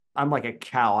I'm like a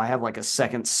cow. I have like a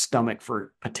second stomach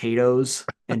for potatoes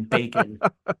and bacon.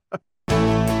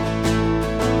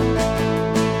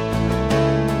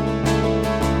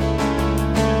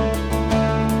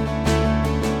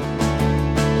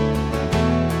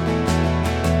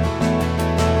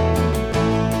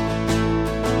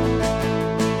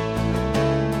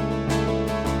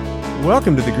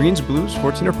 Welcome to the Greens Blues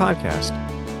 14er podcast.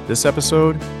 This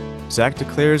episode, Zach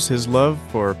declares his love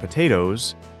for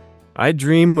potatoes. I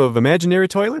dream of imaginary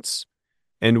toilets,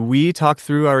 and we talk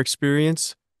through our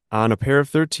experience on a pair of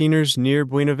 13ers near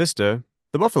Buena Vista,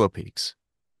 the Buffalo Peaks.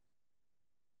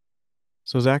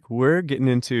 So, Zach, we're getting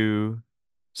into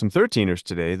some 13ers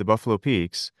today, the Buffalo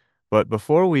Peaks. But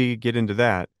before we get into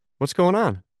that, what's going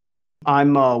on?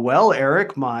 I'm well,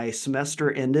 Eric. My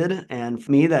semester ended, and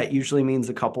for me, that usually means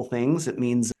a couple things. It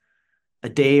means a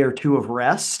day or two of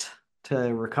rest to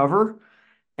recover.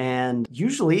 And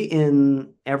usually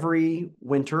in every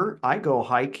winter, I go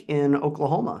hike in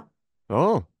Oklahoma.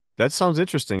 Oh, that sounds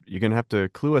interesting. You're going to have to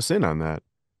clue us in on that.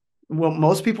 Well,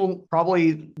 most people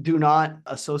probably do not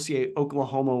associate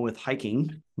Oklahoma with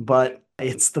hiking, but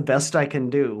it's the best I can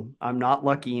do. I'm not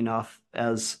lucky enough,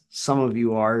 as some of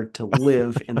you are, to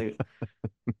live in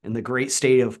the great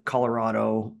state of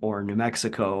Colorado or New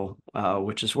Mexico,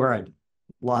 which is where I'd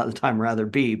a lot of the time rather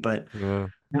be. But Yeah.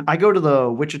 I go to the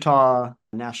Wichita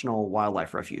National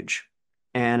Wildlife Refuge,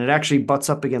 and it actually butts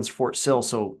up against Fort Sill,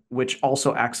 so which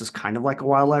also acts as kind of like a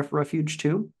wildlife refuge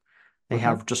too. They Okay.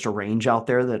 have just a range out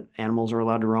there that animals are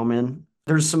allowed to roam in.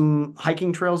 There's some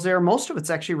hiking trails there. Most of it's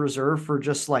actually reserved for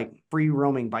just like free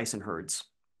roaming bison herds.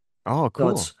 Oh, So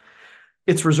cool.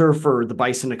 it's reserved for the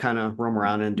bison to kind of roam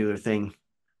around and do their thing.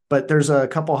 But there's a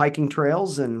couple hiking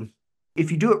trails, and if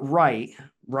you do it right,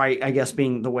 I guess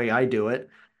being the way I do it,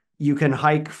 you can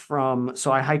hike from,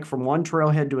 so I hike from one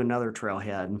trailhead to another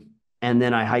trailhead, and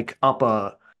then I hike up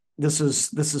a, this is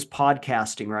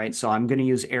podcasting, right? So I'm going to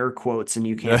use air quotes and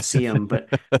you can't see them, but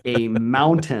a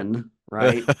mountain,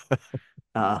 right?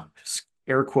 Uh,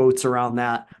 Air quotes around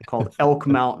that, called Elk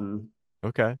Mountain.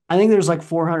 Okay. I think there's like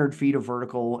 400 feet of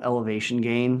vertical elevation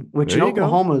gain, which There in you go.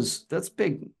 Oklahoma's, that's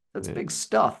big. That's Yeah, big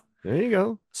stuff. there you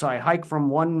go. So I hike from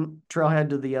one trailhead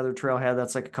to the other trailhead.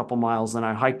 That's like a couple miles. Then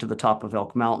I hike to the top of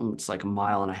Elk Mountain. It's like a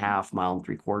mile and a half, mile and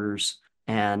three quarters,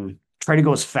 and try to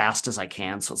go as fast as I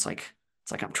can. So it's like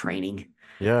I'm training.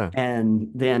 Yeah.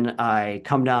 And then I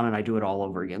come down and I do it all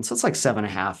over again. So it's like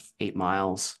 7.5, 8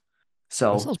 miles. That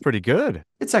So sounds pretty good.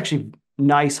 it's actually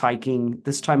nice hiking.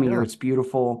 This time of year, Yeah. it's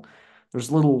beautiful.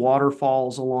 There's little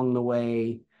waterfalls along the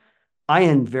way. I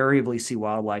invariably see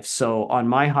wildlife. So on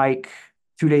my hike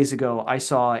 2 days ago, I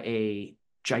saw a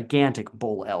gigantic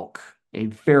bull elk, a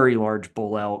very large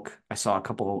bull elk. I saw a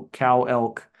couple cow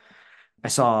elk. I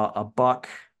saw a buck.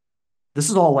 This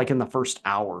is all like in the first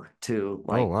hour, too.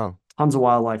 Oh, Like wow. tons of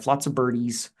wildlife, lots of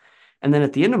birdies. And then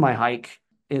at the end of my hike,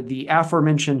 the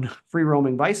aforementioned free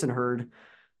roaming bison herd,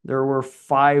 there were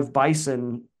five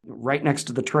bison right next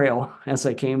to the trail as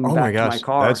I came Oh my back to my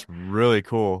gosh. That's car. really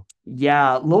cool.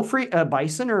 Yeah, low free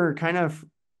bison are kind of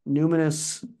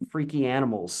numinous, freaky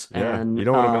animals, Yeah. You and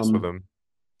don't want to mess with them.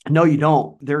 no, you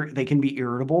don't. They can be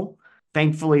irritable.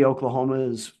 Thankfully, Oklahoma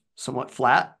is somewhat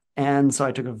flat, and so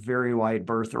I took a very wide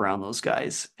berth around those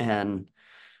guys. And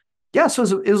yeah, so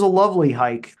it was a lovely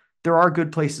hike. There are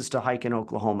good places to hike in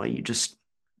Oklahoma.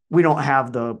 We don't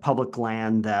have the public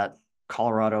land that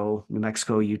Colorado, New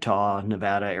Mexico, Utah,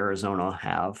 Nevada, Arizona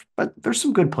have, but there's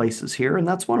some good places here, and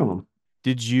that's one of them.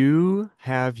 Did you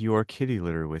have your kitty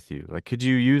litter with you? Like, could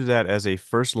you use that as a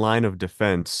first line of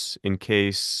defense in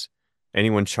case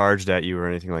anyone charged at you or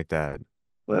anything like that?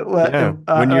 Yeah.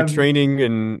 When you're training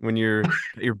and when you're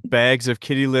your bags of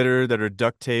kitty litter that are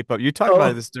duct tape up. You talked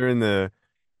about oh, this during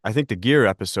I think the gear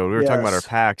episode. We were talking about our yes.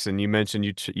 packs, and you mentioned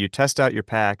you test out your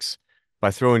packs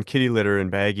by throwing kitty litter in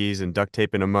baggies and duct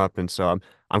taping them up. And so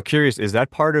I'm curious, is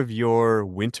that part of your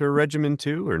winter regimen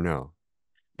too, or no?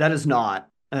 That is not.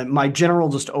 My general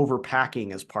just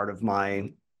overpacking is part of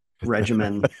my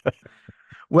regimen.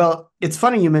 Well, it's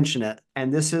funny you mention it,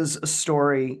 and this is a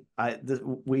story.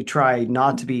 We try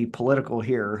not to be political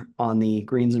here on the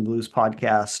Greens and Blues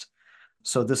podcast,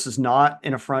 so this is not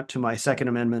an affront to my Second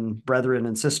Amendment brethren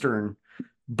and sister.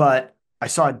 But I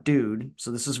saw a dude.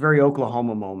 So this is a very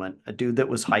Oklahoma moment. A dude that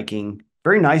was hiking,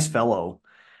 very nice fellow.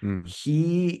 Mm.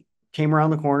 He came around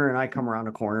the corner, and I come around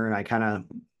the corner, and I kind of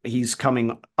he's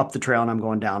coming up the trail, and I'm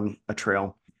going down a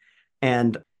trail,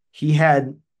 and he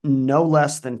had no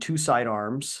less than two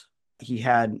sidearms. He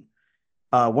had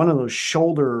one of those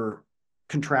shoulder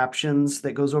contraptions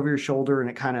that goes over your shoulder, and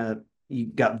it kind of you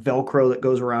got Velcro that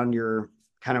goes around your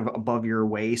kind of above your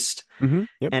waist, Hmm.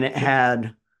 Yep. and it Yep.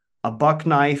 had a buck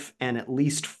knife, and at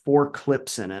least 4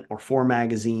 clips in it or 4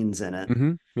 magazines in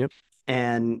it. Yep.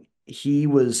 And he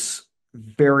was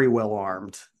very well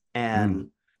armed. Mm. And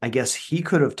I guess he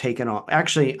could have taken on.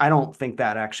 Actually, I don't think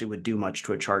that actually would do much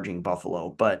to a charging buffalo,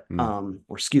 but Mm.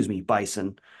 or excuse me,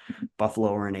 bison. Buffalo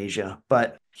or in Asia.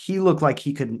 But he looked like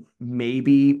he could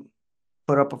maybe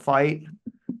put up a fight.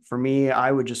 For me,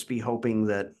 I would just be hoping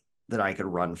that I could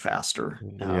run faster.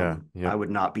 Yeah. I Yep. would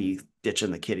not be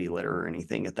ditching the kitty litter or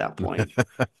anything at that point.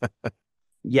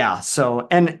 Yeah. So,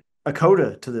 and a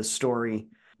coda to this story,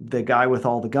 the guy with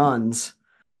all the guns,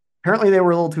 apparently they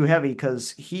were a little too heavy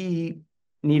because he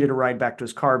needed to ride back to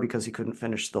his car because he couldn't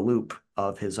finish the loop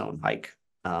of his own hike.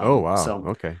 Oh, Um, wow. so,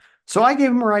 Okay. so I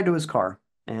gave him a ride to his car,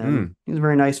 Mm. and he's a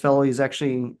very nice fellow. He's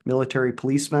actually military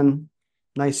policeman,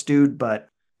 nice dude, but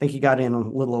I think he got in a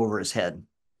little over his head.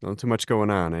 Not too much going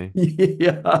on, eh?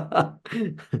 Yeah.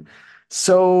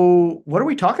 So, what are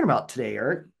we talking about today,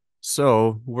 Eric?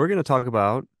 So we're going to talk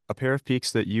about a pair of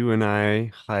peaks that you and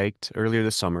I hiked earlier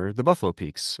this summer, the Buffalo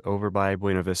Peaks over by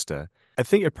Buena Vista. I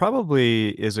think it probably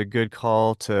is a good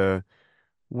call to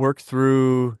work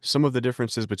through some of the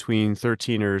differences between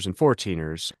 13ers and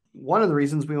 14ers. One of the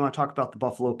reasons we want to talk about the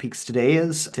Buffalo Peaks today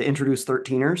is to introduce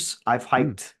 13ers. I've Hmm.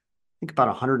 hiked, I think, about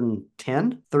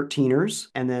 110 13ers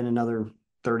and then another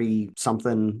 30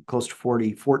 something, close to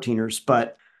 40 14ers.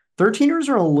 But 13ers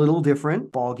are a little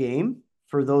different ball game.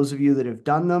 For those of you that have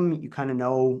done them, you kind of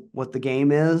know what the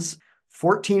game is.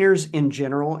 14ers in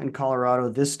general in Colorado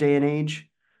this day and age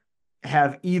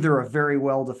have either a very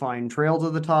well defined trail to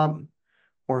the top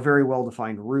or a very well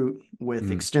defined route with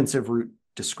Mm. extensive route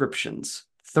descriptions.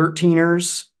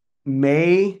 13ers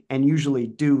may and usually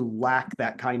do lack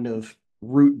that kind of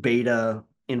route beta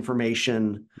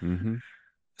information. Mm-hmm.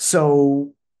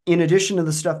 So, in addition to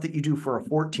the stuff that you do for a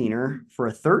 14er, for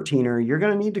a 13er, you're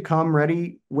going to need to come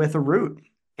ready with a route,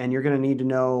 and you're going to need to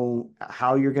know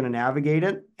how you're going to navigate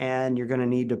it. And you're going to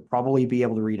need to probably be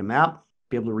able to read a map,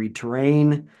 be able to read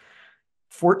terrain.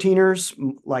 14ers,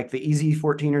 like the easy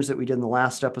 14ers that we did in the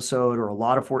last episode, or a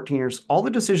lot of 14ers, all the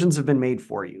decisions have been made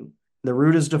for you. The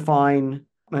route is defined.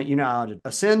 You know how to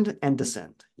ascend and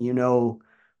descend. You know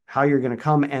how you're going to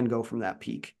come and go from that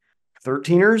peak.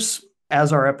 13ers,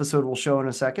 as our episode will show in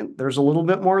a second, there's a little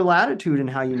bit more latitude in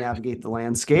how you navigate the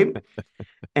landscape,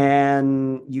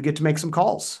 and you get to make some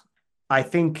calls. I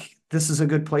think this is a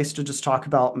good place to just talk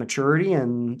about maturity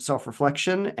and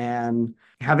self-reflection and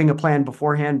having a plan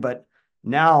beforehand. But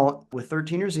now with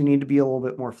 13ers, you need to be a little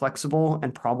bit more flexible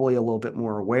and probably a little bit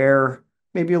more aware,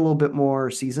 maybe a little bit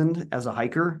more seasoned as a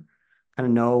hiker, kind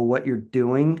of know what you're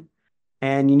doing.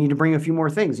 And you need to bring a few more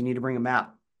things. You need to bring a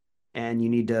map, and you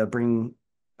need to bring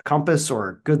a compass or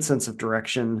a good sense of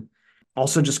direction.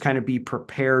 Also, just kind of be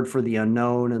prepared for the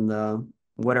unknown and the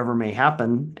whatever may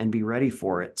happen and be ready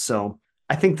for it. So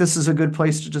I think this is a good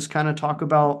place to just kind of talk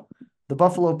about the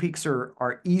Buffalo Peaks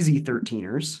are easy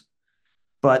 13ers,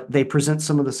 but they present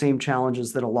some of the same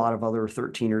challenges that a lot of other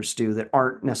 13ers do that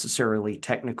aren't necessarily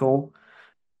technical.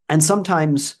 And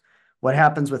sometimes what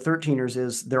happens with 13ers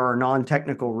is there are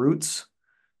non-technical routes,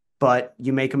 but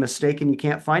you make a mistake and you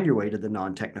can't find your way to the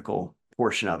non-technical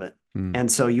portion of it. Mm.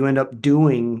 And so you end up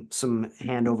doing some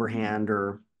hand over hand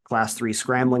or class 3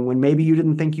 scrambling when maybe you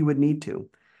didn't think you would need to.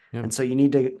 Yeah. And so you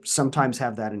need to sometimes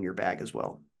have that in your bag as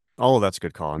well. All of that's a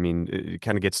good call. I mean, it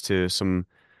kind of gets to some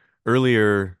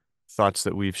earlier thoughts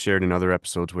that we've shared in other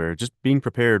episodes where just being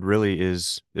prepared really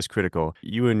is critical.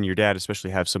 You and your dad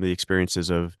especially have some of the experiences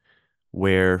of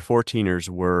where 14ers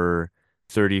were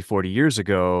 30, 40 years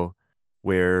ago,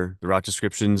 where the route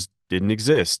descriptions didn't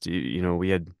exist. You know,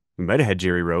 we might have had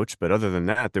Jerry Roach, but other than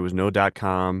that, there was no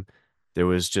 .com. There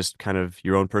was just kind of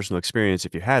your own personal experience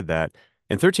if you had that.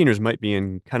 And 13ers might be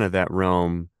in kind of that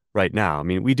realm right now. I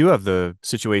mean, we do have the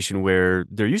situation where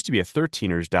there used to be a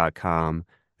 13ers.com,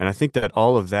 and I think that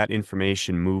all of that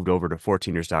information moved over to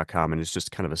 14ers.com, and it's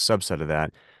just kind of a subset of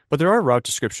that. But there are route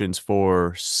descriptions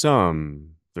for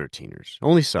some 13ers,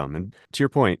 only some. And to your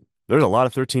point, there's a lot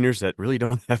of 13ers that really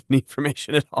don't have any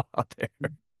information at all out there.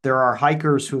 There are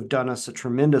hikers who have done us a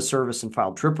tremendous service and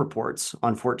filed trip reports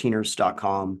on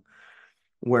 14ers.com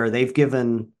where they've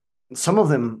given some of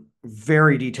them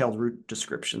very detailed route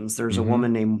descriptions. There's a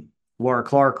woman named Laura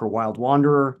Clark or Wild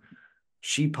Wanderer.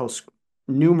 She posts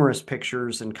numerous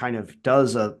pictures and kind of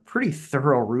does a pretty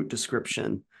thorough route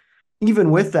description.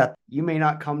 Even with that, you may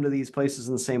not come to these places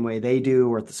in the same way they do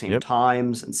or at the same Yep.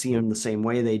 times and see them the same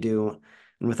way they do.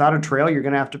 And without a trail, you're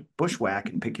going to have to bushwhack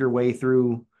and pick your way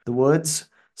through the woods.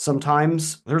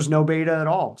 Sometimes there's no beta at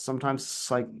all. Sometimes it's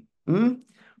like,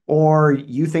 or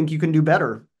you think you can do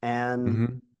better.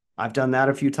 And I've done that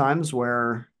a few times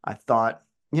where I thought,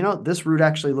 this route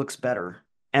actually looks better.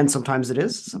 And sometimes it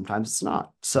is, sometimes it's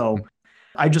not. So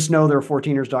I just know their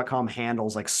 14ers.com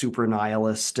handles like Super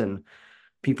Nihilist and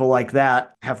people like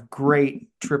that have great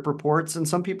trip reports. And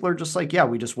some people are just like, yeah,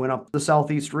 we just went up the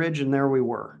Southeast Ridge and there we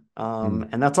were.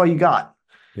 And that's all you got,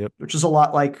 Yep. which is a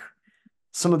lot like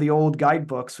some of the old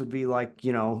guidebooks would be like,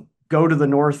 go to the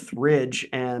North Ridge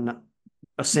and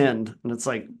ascend. And it's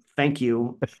like, thank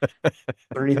you. Is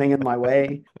there anything in my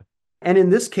way? And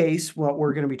in this case, what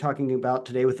we're going to be talking about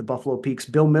today with the Buffalo Peaks,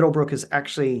 Bill Middlebrook has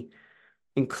actually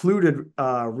included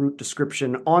a route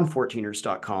description on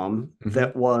 14ers.com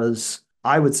that was,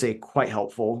 I would say, quite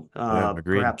helpful,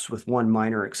 Agreed. perhaps with one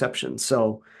minor exception.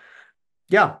 So,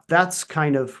 yeah, that's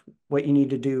kind of what you need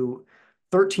to do.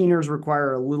 13ers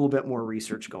require a little bit more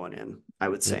research going in, I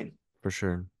would say. For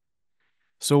sure.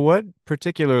 So what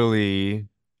particularly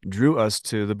drew us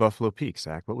to the Buffalo Peaks,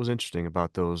 Zach? What was interesting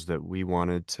about those that we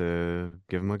wanted to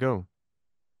give them a go?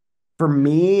 For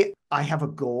me, I have a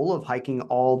goal of hiking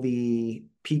all the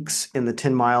peaks in the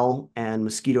 10 Mile and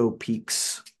Mosquito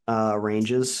Peaks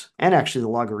ranges, and actually the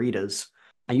Lagaritas.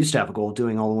 I used to have a goal of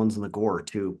doing all the ones in the Gore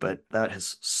too, but that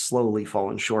has slowly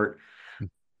fallen short.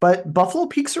 But Buffalo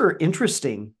Peaks are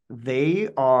interesting. They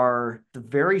are the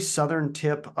very southern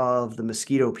tip of the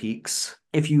Mosquito Peaks.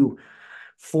 If you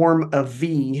form a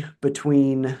V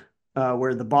between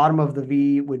where the bottom of the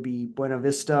V would be Buena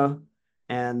Vista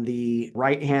and the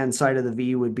right-hand side of the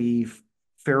V would be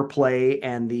Fairplay,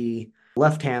 and the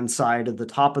left-hand side of the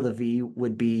top of the V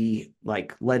would be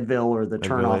like Leadville or the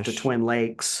turnoff to Twin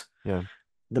Lakes. Yeah.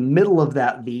 The middle of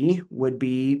that V would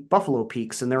be Buffalo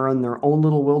Peaks, and they're in their own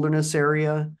little wilderness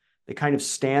area. They kind of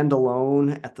stand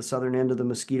alone at the southern end of the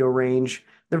Mosquito Range.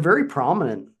 They're very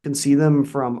prominent. You can see them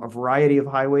from a variety of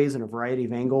highways and a variety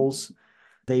of angles.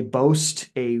 They boast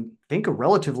I think, a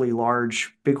relatively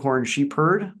large bighorn sheep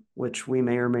herd, which we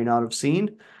may or may not have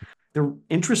seen. They're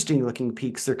interesting looking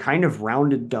peaks. They're kind of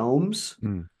rounded domes.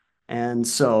 And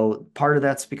so part of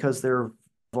that's because they're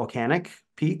volcanic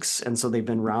peaks. And so they've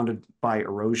been rounded by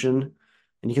erosion.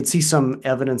 And you can see some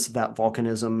evidence of that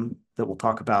volcanism that we'll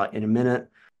talk about in a minute.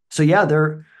 So yeah,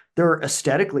 they're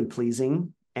aesthetically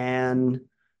pleasing and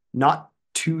not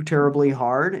too terribly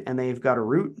hard. And they've got a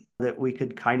route that we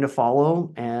could kind of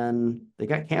follow, and they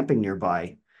got camping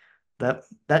nearby.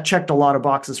 That checked a lot of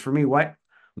boxes for me. Why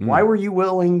were you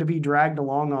willing to be dragged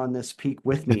along on this peak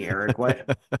with me, Eric?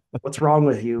 What's wrong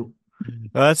with you?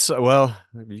 Well,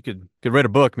 you could write a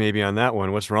book maybe on that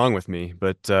one. What's wrong with me?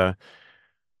 But I'm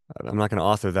not going to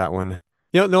author that one.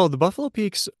 No, the Buffalo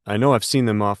Peaks, I know I've seen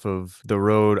them off of the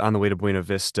road on the way to Buena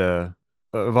Vista.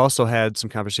 I've also had some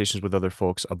conversations with other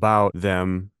folks about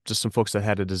them, just some folks that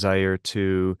had a desire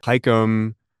to hike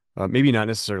them, maybe not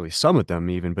necessarily summit them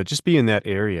even, but just be in that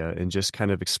area and just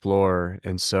kind of explore.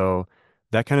 And so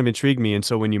that kind of intrigued me. And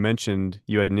so when you mentioned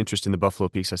you had an interest in the Buffalo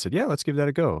Peaks, I said, yeah, let's give that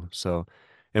a go. So,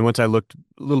 and once I looked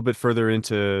a little bit further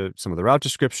into some of the route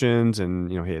descriptions and,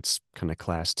 hey, it's kind of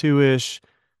class 2-ish.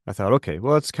 I thought, okay,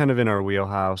 well, it's kind of in our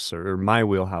wheelhouse, or my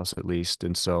wheelhouse at least.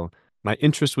 And so my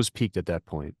interest was piqued at that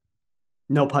point.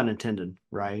 No pun intended,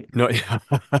 right? No, yeah.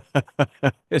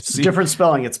 It's different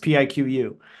spelling. It's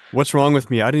Piqu. What's wrong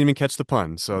with me? I didn't even catch the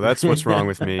pun. So that's what's wrong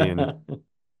with me. And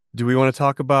do we want to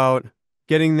talk about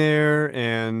getting there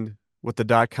and what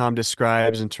the .com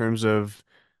describes in terms of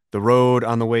the road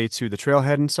on the way to the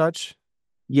trailhead and such?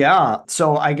 Yeah.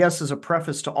 So I guess as a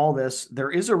preface to all this,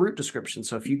 there is a route description.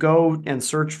 So if you go and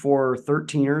search for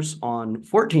 13ers on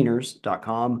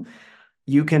 14ers.com,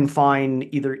 you can find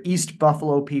either East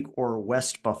Buffalo Peak or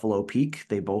West Buffalo Peak.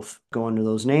 They both go under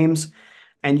those names.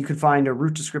 And you can find a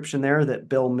route description there that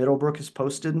Bill Middlebrook has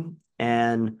posted.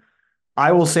 And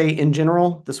I will say, in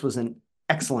general, this was an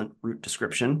excellent route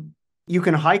description. You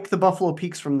can hike the Buffalo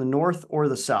Peaks from the north or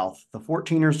the south. The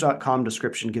 14ers.com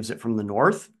description gives it from the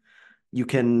north. You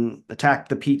can attack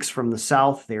the peaks from the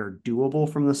south. They're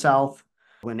doable from the south.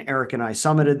 When Eric and I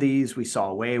summited these, we saw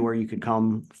a way where you could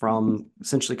come from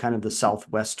essentially kind of the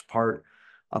southwest part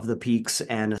of the peaks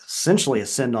and essentially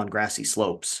ascend on grassy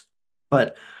slopes.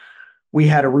 But we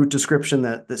had a route description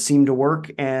that seemed to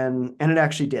work, and it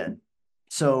actually did.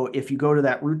 So if you go to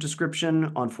that route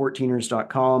description on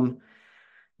 14ers.com,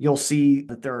 you'll see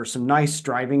that there are some nice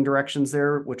driving directions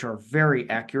there, which are very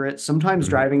accurate. Sometimes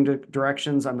driving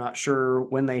directions, I'm not sure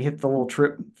when they hit the little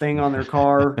trip thing on their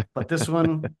car, but this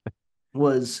one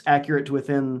was accurate to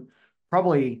within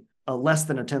probably less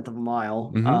than 1/10 of a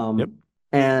mile. Yep.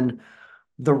 And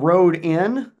the road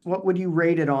in, what would you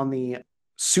rate it on the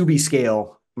Subi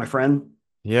scale, my friend?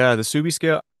 Yeah, the Subi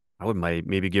scale, I would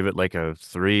maybe give it like a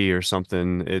 3 or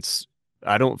something.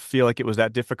 I don't feel like it was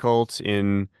that difficult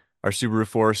in our Subaru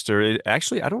Forester.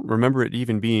 Actually, I don't remember it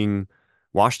even being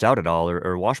washed out at all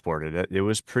or washboarded. It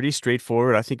was pretty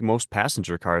straightforward. I think most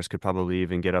passenger cars could probably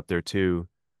even get up there too.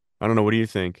 I don't know. What do you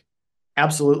think?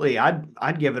 Absolutely.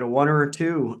 I'd give it a one or a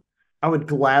two. I would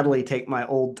gladly take my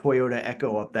old Toyota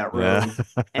Echo up that Yeah.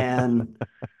 road. And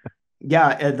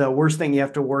yeah, the worst thing you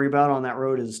have to worry about on that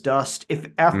road is dust. If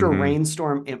after a hmm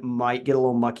rainstorm, it might get a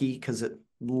little mucky because it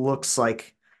looks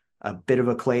like a bit of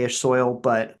a clayish soil,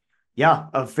 but yeah,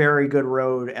 a very good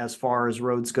road as far as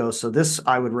roads go. So this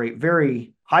I would rate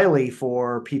very highly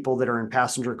for people that are in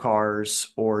passenger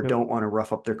cars or Yep. don't want to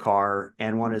rough up their car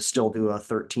and want to still do a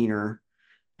 13er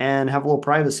and have a little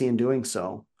privacy in doing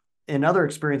so. Another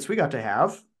experience we got to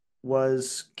have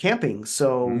was camping.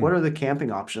 So what Mm. are the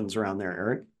camping options around there,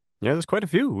 Eric? Yeah, there's quite a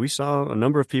few. We saw a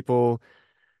number of people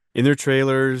in their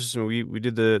trailers. We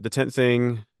did the tent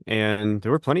thing, and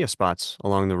there were plenty of spots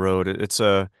along the road. It's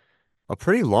a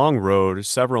pretty long road,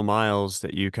 several miles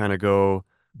that you kind of go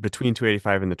between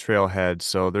 285 and the trailhead.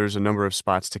 So there's a number of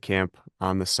spots to camp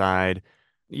on the side.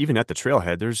 Even at the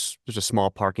trailhead, there's a small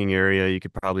parking area. You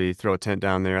could probably throw a tent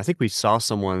down there. I think we saw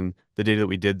someone the day that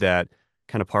we did that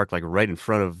kind of parked like right in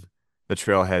front of the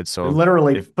trailhead. They So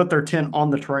literally if put their tent on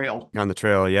the trail. on the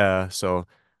trail, yeah. So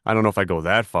I don't know if I go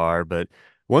that far, but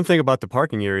one thing about the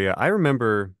parking area, I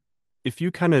remember if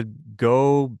you kind of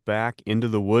go back into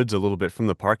the woods a little bit from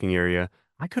the parking area,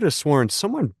 I could have sworn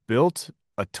someone built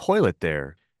a toilet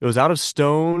there. It was out of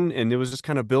stone and it was just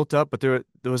kind of built up, but there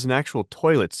was an actual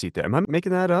toilet seat there. Am I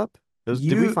making that up? Did we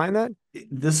You find that?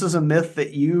 this is a myth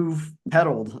that you've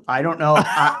peddled. I don't know.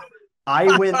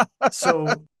 I went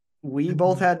so we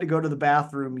both had to go to the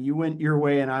bathroom. You went your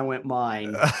way and I went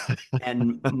mine.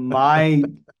 And my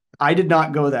I did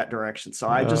not go that direction. So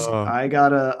Oh, I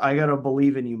gotta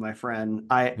believe in you, my friend.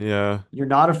 I yeah. You're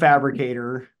not a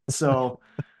fabricator. So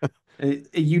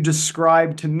you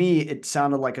described to me it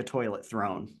sounded like a toilet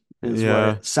throne is what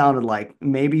Yeah, it sounded like.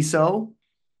 Maybe so.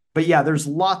 But yeah, there's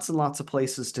lots and lots of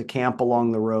places to camp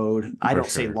along the road. I for don't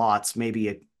say sure. lots,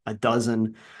 maybe a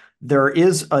dozen. There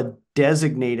is a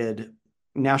designated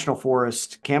national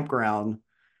forest campground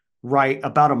right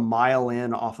about a mile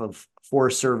in off of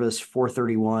Forest Service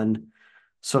 431.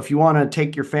 So if you want to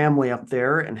take your family up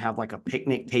there and have like a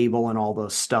picnic table and all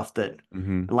those stuff that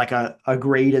hmm like a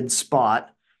graded spot,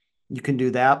 you can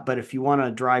do that. But if you want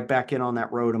to drive back in on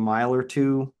that road a mile or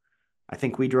two, I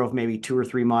think we drove maybe 2 or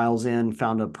 3 miles in,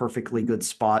 found a perfectly good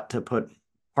spot to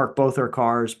park both our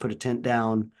cars, put a tent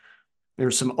down.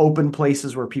 There's some open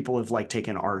places where people have like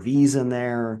taken RVs in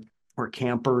there or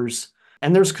campers.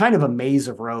 And there's kind of a maze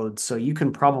of roads, so you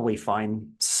can probably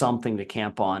find something to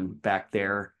camp on back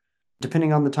there,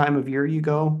 depending on the time of year you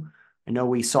go. I know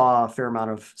we saw a fair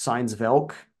amount of signs of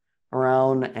elk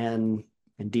around and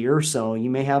deer, so you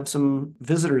may have some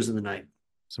visitors in the night.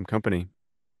 Some company.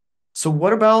 So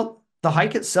what about the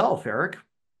hike itself, Eric?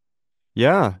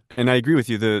 Yeah, and I agree with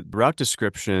you. The route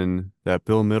description that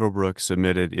Bill Middlebrook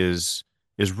submitted is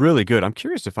really good. I'm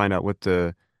curious to find out what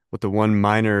the one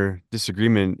minor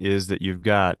disagreement is that you've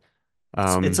got.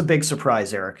 It's a Um, big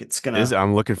surprise, Eric. It's is gonna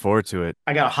I'm looking forward to it.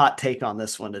 I got a hot take on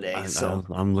this one today. So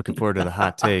I'm looking forward to the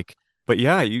hot take. But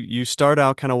yeah, you start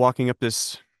out kind of walking up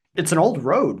this. it's an old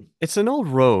road. It's an old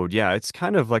road. Yeah, it's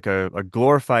kind of like a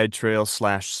glorified trail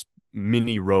slash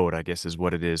mini road, I guess is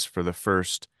what it is for the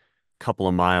first couple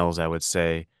of miles, I would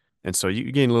say. And so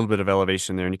you gain a little bit of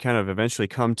elevation there, and you kind of eventually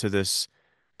come to this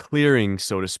clearing,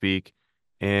 so to speak,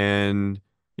 and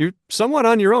you're somewhat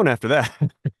on your own after that.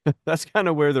 That's kind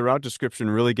of where the route description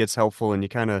really gets helpful, and you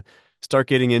kind of start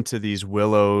getting into these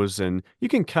willows, and you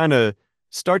can kind of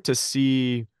start to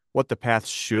see what the path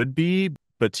should be.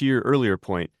 But to your earlier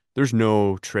point, there's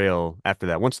no trail after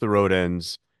that. Once the road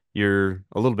ends, you're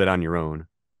a little bit on your own.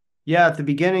 Yeah, at the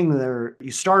beginning there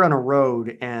you start on a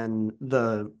road and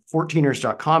the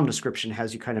 14ers.com description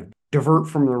has you kind of divert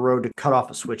from the road to cut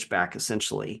off a switchback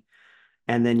essentially.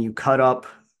 And then you cut up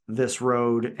this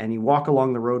road and you walk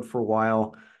along the road for a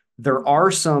while. There are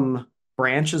some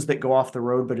branches that go off the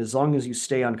road, but as long as you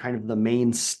stay on kind of the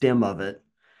main stem of it,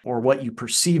 or what you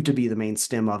perceive to be the main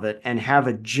stem of it, and have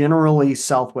a generally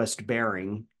southwest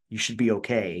bearing, you should be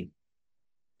okay.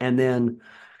 And then,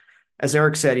 as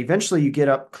Eric said, eventually you get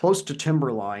up close to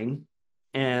timberline.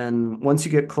 And once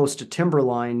you get close to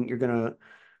timberline, you're going to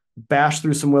bash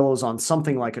through some willows on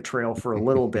something like a trail for a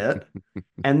little bit.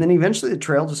 And then eventually the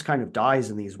trail just kind of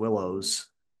dies in these willows.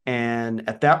 And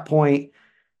at that point,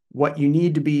 what you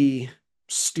need to be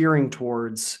steering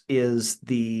towards is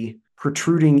the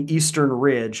protruding eastern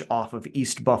ridge off of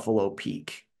East Buffalo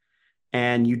Peak.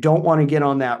 And you don't want to get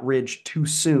on that ridge too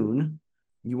soon.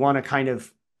 You want to kind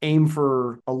of aim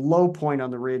for a low point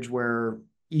on the ridge where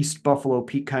East Buffalo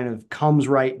Peak kind of comes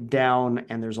right down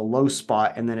and there's a low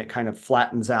spot and then it kind of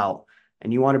flattens out.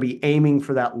 And you want to be aiming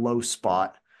for that low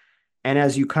spot. And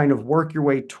as you kind of work your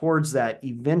way towards that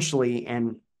eventually,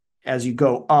 and as you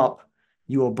go up,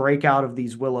 you will break out of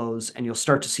these willows and you'll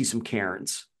start to see some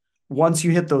cairns. Once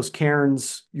you hit those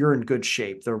cairns, you're in good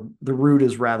shape. The route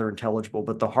is rather intelligible,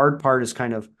 but the hard part is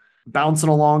kind of bouncing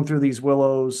along through these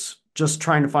willows, just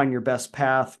trying to find your best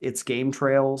path. It's game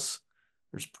trails.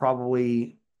 There's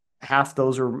probably half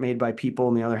those are made by people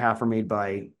and the other half are made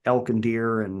by elk and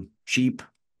deer and sheep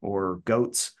or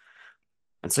goats.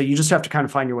 And so you just have to kind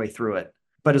of find your way through it.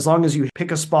 But as long as you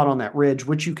pick a spot on that ridge,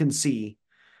 which you can see,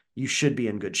 you should be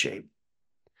in good shape.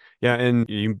 Yeah, and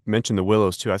you mentioned the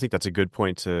willows too. I think that's a good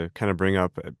point to kind of bring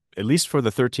up. At least for the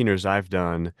 13ers I've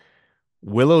done,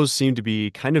 willows seem to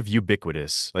be kind of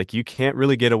ubiquitous. Like you can't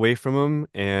really get away from them,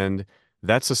 and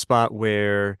that's a spot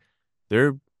where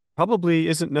there probably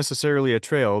isn't necessarily a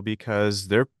trail because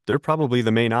they're probably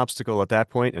the main obstacle at that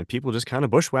point, and people just kind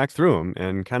of bushwhack through them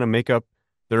and kind of make up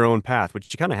their own path,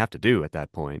 which you kind of have to do at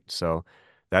that point. So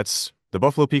that's the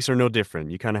Buffalo Peaks are no different.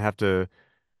 You kind of have to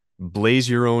blaze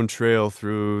your own trail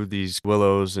through these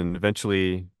willows, and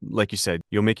eventually, like you said,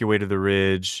 you'll make your way to the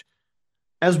ridge.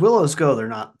 As willows go, they're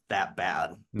not that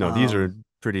bad. No, these are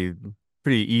pretty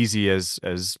easy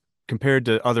as compared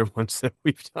to other ones that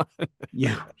we've done.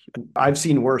 Yeah, I've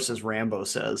seen worse, as Rambo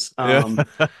says. Yeah.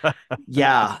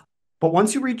 Yeah, but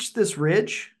once you reach this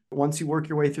ridge, once you work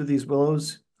your way through these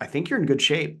willows, I think you're in good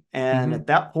shape. And at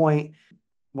that point,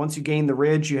 once you gain the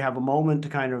ridge, you have a moment to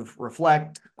kind of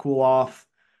reflect, cool off,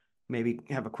 maybe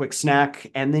have a quick snack,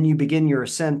 and then you begin your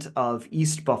ascent of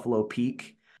East Buffalo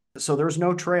Peak. So there's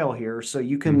no trail here, so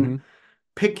you can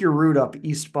pick your route up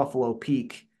East Buffalo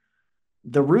Peak.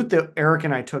 The route that Eric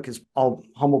and I took is, I'll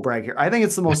humble brag here, I think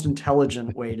it's the most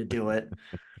intelligent way to do it,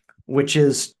 which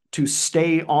is to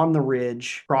stay on the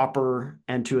ridge proper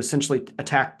and to essentially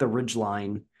attack the ridge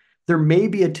line. There may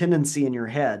be a tendency in your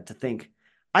head to think,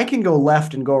 I can go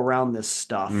left and go around this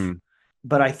stuff.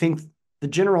 But I think the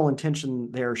general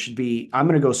intention there should be, I'm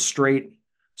going to go straight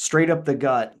up the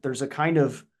gut. There's a kind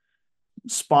of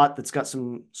spot that's got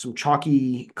some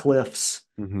chalky cliffs,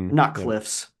 not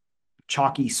cliffs,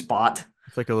 chalky spot.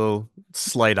 It's like a little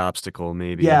slight obstacle,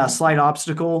 maybe. Yeah, slight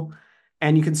obstacle.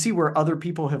 And you can see where other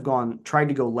people have tried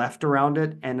to go left around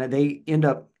it, and they end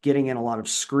up getting in a lot of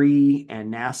scree and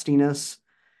nastiness.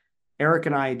 Eric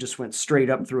and I just went straight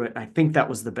up through it. I think that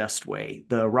was the best way.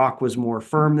 The rock was more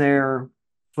firm there,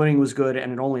 footing was good,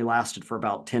 and it only lasted for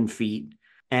about 10 feet.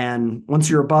 And once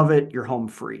you're above it, you're home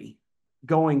free.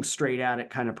 Going straight at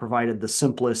it kind of provided the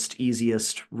simplest,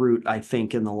 easiest route, I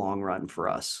think, in the long run for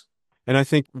us. And I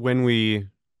think when we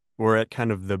were at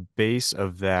kind of the base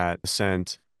of that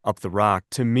ascent up the rock,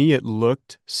 to me, it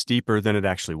looked steeper than it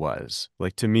actually was.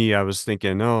 Like to me, I was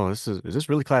thinking, oh, is this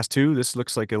really class 2? This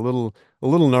looks like a little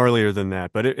gnarlier than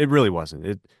that, but it really wasn't.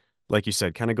 It, like you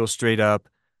said, kind of goes straight up,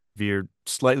 veered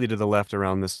slightly to the left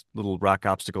around this little rock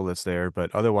obstacle that's there,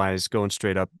 but otherwise going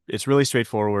straight up. It's really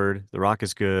straightforward. The rock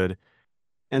is good.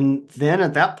 And then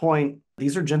at that point,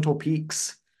 these are gentle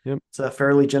peaks. Yep. It's a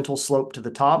fairly gentle slope to the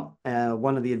top.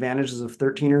 One of the advantages of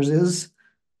 13ers is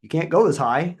you can't go as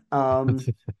high.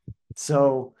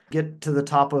 So get to the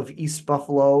top of East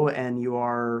Buffalo and you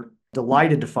are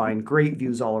delighted to find great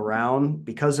views all around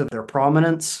because of their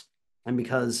prominence and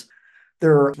because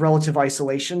their relative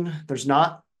isolation. There's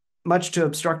not much to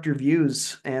obstruct your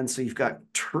views. And so you've got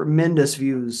tremendous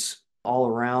views all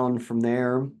around from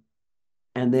there.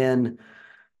 And then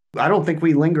I don't think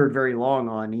we lingered very long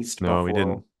on East Buffalo. No, we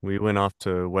didn't. We went off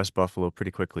to West Buffalo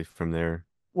pretty quickly from there.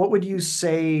 What would you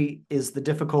say is the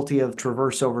difficulty of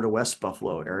traverse over to West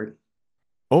Buffalo, Eric?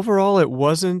 Overall, it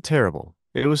wasn't terrible.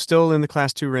 It was still in the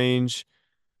class 2 range.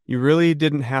 You really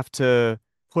didn't have to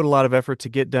put a lot of effort to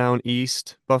get down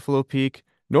East Buffalo Peak,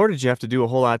 nor did you have to do a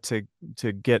whole lot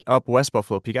to get up West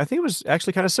Buffalo Peak. I think it was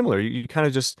actually kind of similar. You kind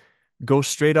of just go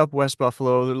straight up West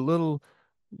Buffalo. There are little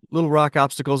rock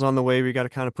obstacles on the way where you got to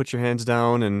kind of put your hands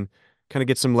down and kind of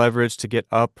get some leverage to get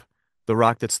up the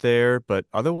rock that's there. But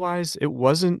otherwise, it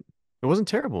wasn't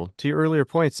terrible. To your earlier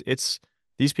points,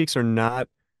 these peaks are not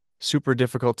super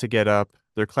difficult to get up.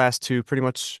 They're class 2 pretty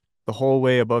much the whole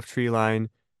way above tree line.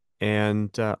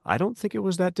 And I don't think it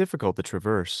was that difficult to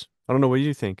traverse. I don't know. What do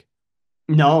you think?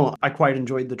 No, I quite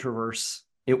enjoyed the traverse.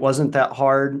 It wasn't that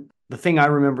hard. The thing I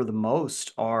remember the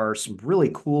most are some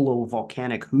really cool little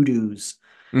volcanic hoodoos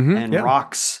and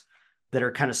rocks that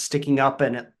are kind of sticking up.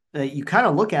 And you kind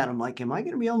of look at them like, am I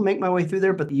going to be able to make my way through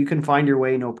there? But you can find your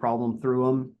way, no problem, through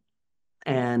them.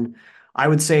 And I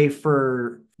would say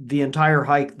for the entire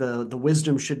hike, the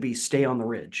wisdom should be stay on the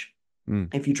ridge.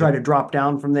 If you try to drop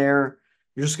down from there,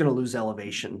 you're just going to lose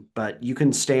elevation, but you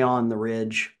can stay on the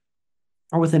ridge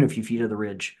or within a few feet of the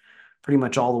ridge pretty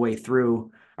much all the way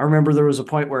through. I remember there was a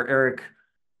point where Eric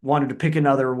wanted to pick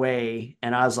another way,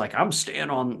 and I was like, I'm staying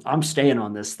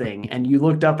on this thing. And you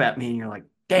looked up at me and you're like,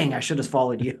 dang, I should have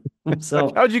followed you. Like,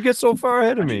 So how'd you get so far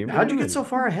ahead of me? What do how'd you you get so mean?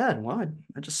 far ahead? Well,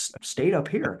 I just stayed up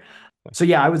here. So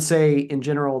yeah, I would say in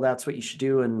general, that's what you should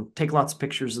do, and take lots of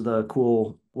pictures of the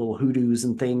cool little hoodoos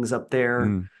and things up there.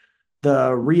 Mm.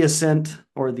 The reascent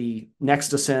or the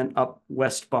next ascent up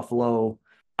West Buffalo,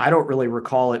 I don't really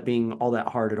recall it being all that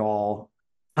hard at all.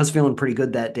 I was feeling pretty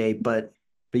good that day, but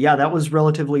yeah, that was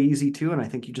relatively easy too. And I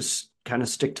think you just kind of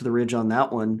stick to the ridge on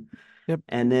that one. Yep.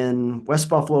 And then West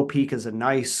Buffalo Peak is a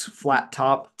nice flat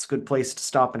top. It's a good place to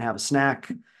stop and have a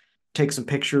snack, take some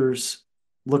pictures,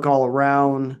 look all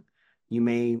around. You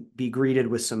may be greeted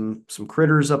with some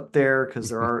critters up there because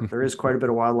there is quite a bit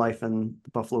of wildlife in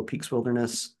the Buffalo Peaks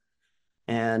wilderness.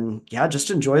 And yeah, just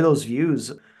enjoy those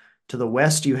views. To the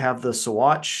west, you have the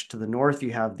Sawatch. To the north,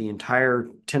 you have the entire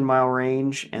 10-mile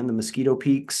range and the Mosquito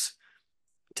Peaks.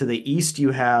 To the east,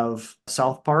 you have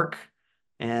South Park.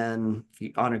 And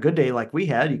on a good day like we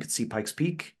had, you could see Pikes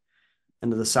Peak.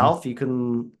 And to the south, you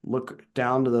can look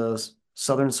down to the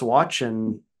southern Sawatch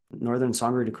and northern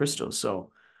Sangre de Cristo.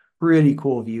 So pretty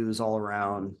cool views all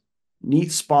around.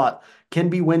 Neat spot. Can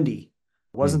be windy.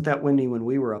 Wasn't that windy when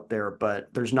we were up there,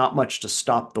 but there's not much to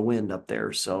stop the wind up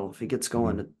there. So if it gets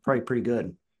going, it's probably pretty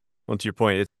good. Well, to your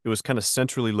point, it was kind of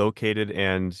centrally located,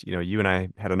 and you and I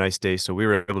had a nice day, so we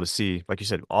were able to see, like you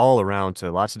said, all around to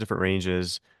lots of different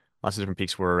ranges, lots of different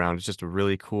peaks were around. It's just a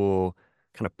really cool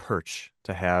kind of perch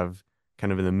to have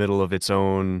kind of in the middle of its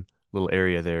own little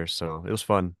area there. So it was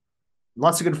fun.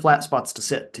 Lots of good flat spots to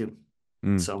sit too.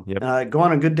 So Yep. Go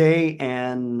on a good day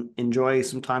and enjoy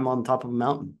some time on top of a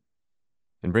mountain.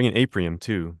 And bring an aprium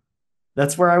too.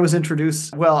 That's where I was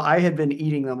introduced. Well, I had been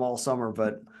eating them all summer,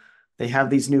 but they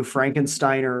have these new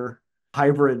Frankensteiner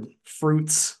hybrid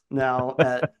fruits now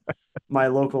at my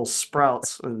local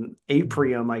Sprouts. And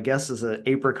aprium, I guess, is an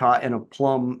apricot and a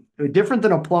plum, different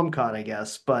than a plum cod, I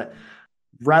guess, but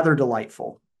rather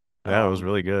delightful. Yeah, it was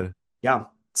really good. Yeah.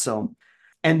 So,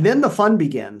 and then the fun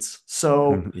begins.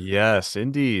 So, yes,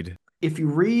 indeed. if you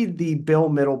read the Bill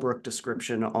Middlebrook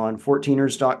description on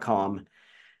 14ers.com,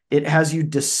 it has you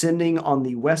descending on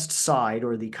the west side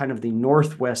or the kind of the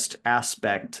northwest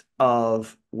aspect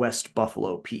of West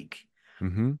Buffalo Peak.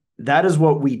 That is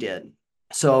what we did.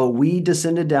 So we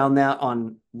descended down that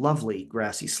on lovely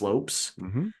grassy slopes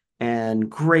and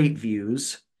great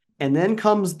views. And then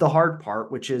comes the hard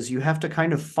part, which is you have to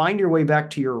kind of find your way back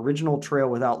to your original trail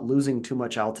without losing too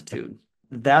much altitude.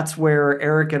 That's where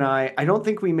Eric and I don't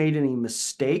think we made any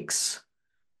mistakes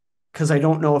because I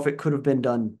don't know if it could have been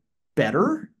done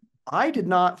better. I did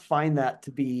not find that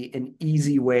to be an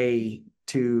easy way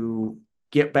to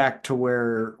get back to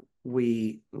where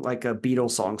we, like a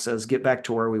Beatles song says, get back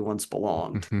to where we once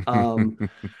belonged.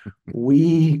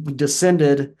 We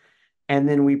descended and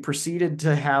then we proceeded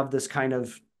to have this kind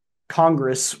of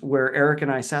congress where Eric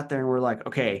and I sat there and we're like,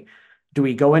 okay, do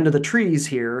we go into the trees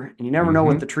here? And you never know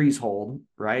what the trees hold,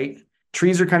 right?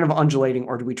 Trees are kind of undulating,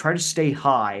 or do we try to stay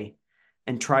high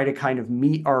and try to kind of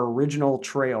meet our original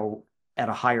trail at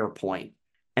a higher point?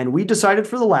 And we decided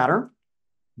for the latter.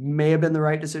 May have been the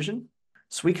right decision.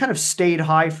 So we kind of stayed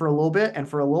high for a little bit, and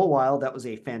for a little while, that was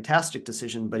a fantastic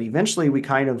decision. But eventually, we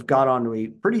kind of got onto a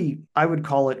pretty, I would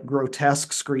call it,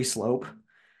 grotesque scree slope.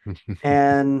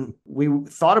 And we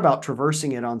thought about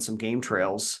traversing it on some game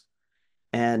trails.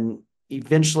 And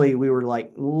eventually, we were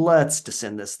like, let's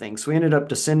descend this thing. So we ended up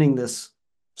descending this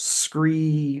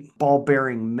scree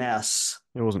ball-bearing mess.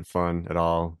 It wasn't fun at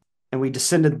all. And we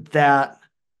descended that,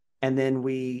 and then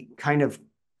we kind of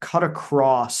cut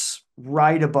across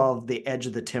right above the edge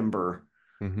of the timber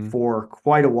for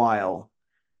quite a while.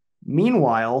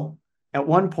 Meanwhile, at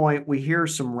one point, we hear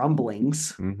some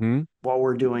rumblings while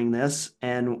we're doing this,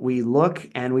 and we look,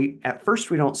 and at first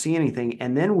we don't see anything,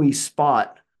 and then we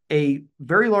spot a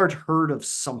very large herd of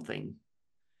something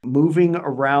moving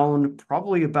around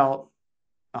probably about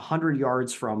 100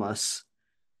 yards from us.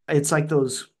 It's like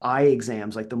those eye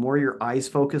exams, like the more your eyes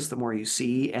focus, the more you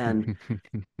see. And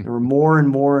there were more and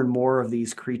more and more of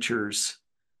these creatures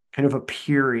kind of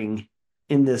appearing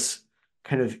in this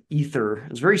kind of ether. It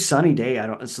was a very sunny day.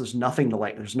 There's nothing to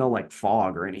like, there's no like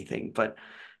fog or anything, but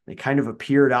they kind of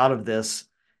appeared out of this.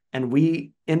 And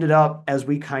we ended up, as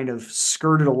we kind of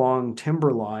skirted along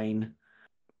timberline,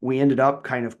 we ended up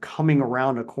kind of coming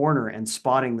around a corner and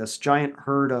spotting this giant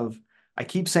herd of, I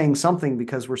keep saying something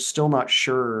because we're still not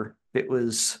sure if it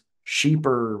was sheep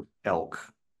or elk.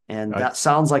 And that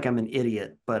sounds like I'm an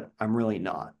idiot, but I'm really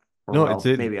not. Or No, it well,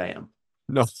 did. maybe I am.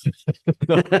 No,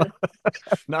 no,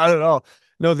 not at all.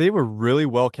 No, they were really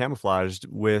well camouflaged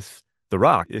with the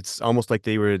rock. It's almost like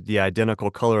they were the identical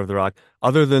color of the rock,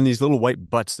 other than these little white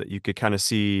butts that you could kind of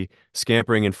see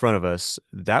scampering in front of us.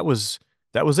 That was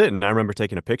it. And I remember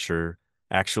taking a picture,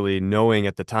 actually knowing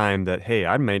at the time that, hey,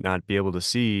 I might not be able to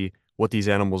see what these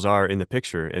animals are in the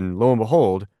picture. And lo and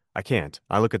behold, I can't.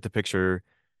 I look at the picture,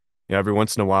 every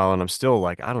once in a while, and I'm still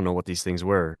like, I don't know what these things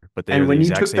were, but they are And the when you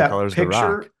exact took same that colors as the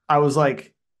rock. picture, I was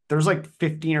like, there's like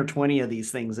 15 or 20 of these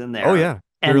things in Oh there. yeah,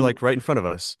 they're And like right in front of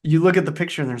us. you look at the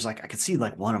picture and there's like, I could see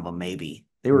like one of them maybe.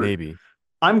 They were, Maybe.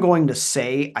 I'm going to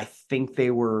say, I think they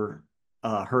were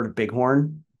a herd of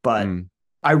bighorn, but Mm,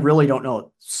 I really don't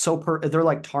know. They're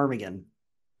like ptarmigan.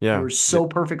 They yeah, were so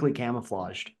perfectly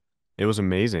camouflaged. it was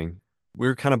amazing. We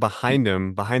were kind of behind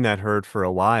that herd for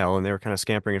a while, and they were kind of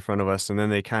scampering in front of us, and then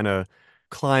they kind of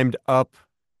climbed up,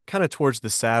 kind of towards the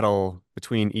saddle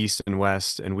between east and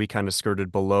west, and we kind of skirted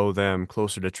below them,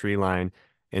 closer to tree line,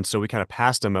 and so we kind of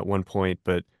passed them at one point,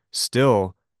 but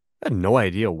still I had no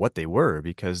idea what they were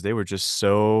because they were just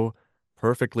so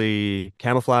perfectly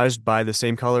camouflaged by the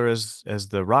same color as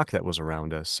the rock that was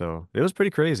around us. So it was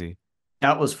pretty crazy.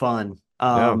 That was fun.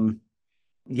 Yeah.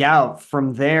 Yeah,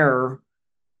 from there,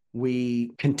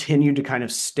 we continued to kind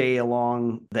of stay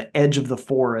along the edge of the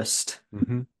forest,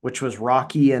 Hmm. which was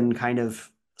rocky and kind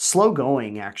of slow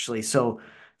going, actually. So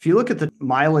if you look at the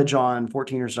mileage on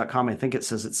 14ers.com, I think it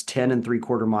says it's 10 and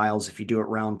 3/4 miles if you do it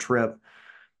round trip,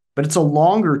 but it's a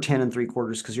longer 10 and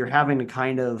 3/4 because you're having to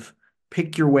kind of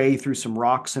pick your way through some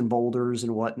rocks and boulders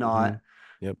and Hmm. whatnot.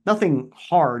 Yep. Nothing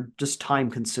hard, just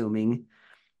time consuming.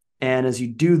 And as you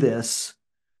do this,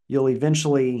 you'll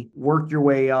eventually work your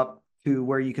way up to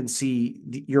where you can see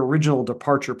your original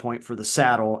departure point for the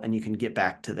saddle and you can get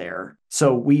back to there.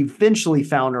 So we eventually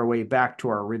found our way back to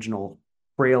our original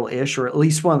trail ish, or at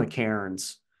least one of the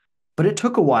cairns. But it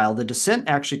took a while. The descent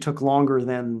actually took longer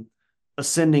than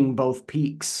ascending both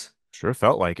peaks. Sure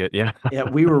felt like it. Yeah. Yeah,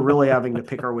 we were really having to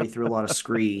pick our way through a lot of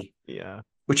scree, Yeah.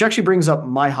 which actually brings up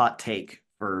my hot take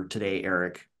for today,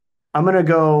 Eric. I'm going to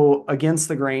go against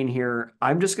the grain here.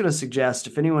 I'm just going to suggest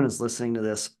if anyone is listening to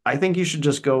this, I think you should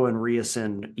just go and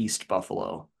reascend East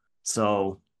Buffalo.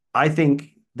 So I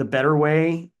think the better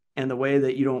way and the way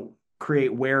that you don't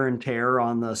create wear and tear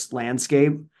on this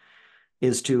landscape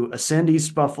is to ascend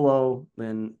East Buffalo,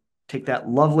 then take that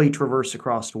lovely traverse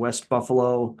across West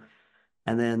Buffalo,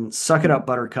 and then suck it up,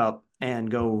 Buttercup, and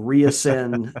go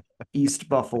reascend East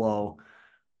Buffalo.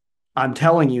 I'm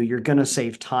telling you, you're going to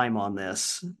save time on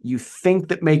this. You think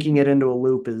that making it into a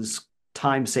loop is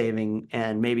time saving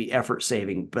and maybe effort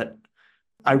saving, but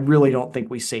I really don't think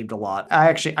we saved a lot.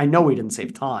 I know we didn't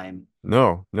save time,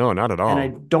 No, no, not at and I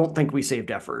all. don't think we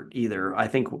saved effort either. I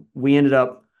think we ended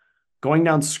up going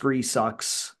down Scree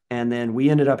Sucks, and then we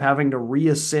ended up having to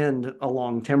reascend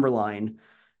along Timberline,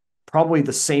 probably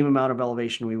the same amount of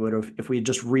elevation we would have if we had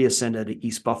just reascended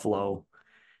East Buffalo,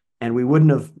 and we wouldn't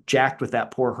have jacked with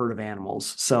that poor herd of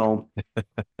animals. So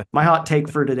my hot take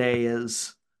for today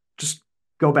is just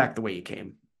go back the way you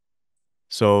came.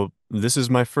 So this is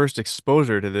my first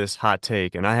exposure to this hot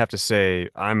take, and I have to say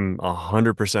I'm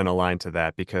 100% aligned to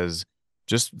that because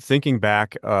just thinking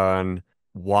back on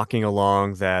walking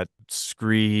along that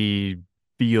scree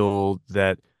field,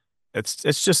 that it's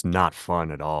just not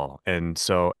fun at all. And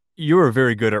so you were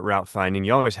very good at route finding.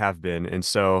 You always have been. And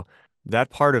so that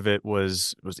part of it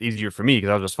was easier for me because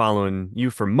I was just following you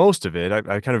for most of it.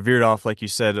 I kind of veered off, like you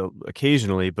said,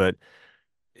 occasionally, but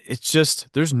it's just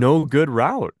there's no good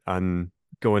route on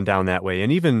going down that way.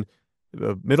 And even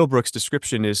Middlebrook's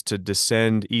description is to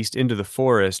descend east into the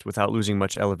forest without losing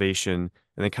much elevation,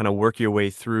 and then kind of work your way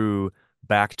through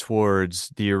back towards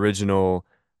the original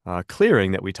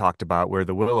clearing that we talked about, where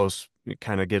the willows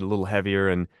kind of get a little heavier.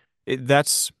 And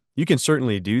that's you can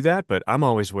certainly do that, but I'm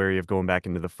always wary of going back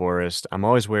into the forest. I'm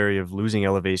always wary of losing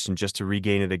elevation just to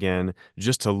regain it again,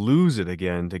 just to lose it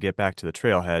again to get back to the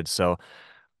trailhead. So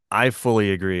I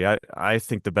fully agree. I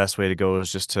think the best way to go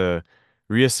is just to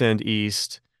reascend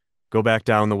east, go back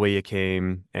down the way you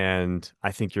came, and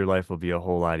I think your life will be a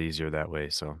whole lot easier that way.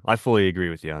 So I fully agree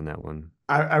with you on that one.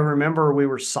 I remember we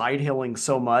were side hilling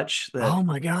so much that Oh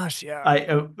my gosh, yeah. I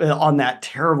on that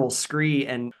terrible scree,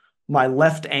 and my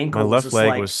left My ankle was left just leg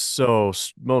was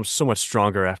like so much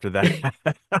stronger after that.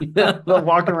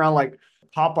 walking around like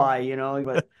Popeye,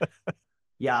 But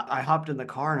yeah, I hopped in the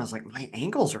car and I was like, my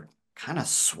ankles are kind of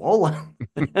swollen.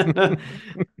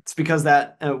 It's because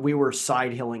that we were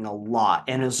side hilling a lot,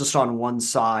 and it's just on one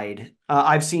side.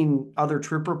 I've seen other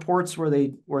trip reports where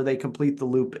they complete the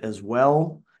loop as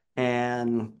well,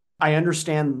 and I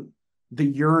understand the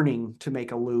yearning to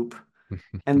make a loop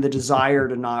and the desire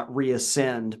to not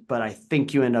reascend, but I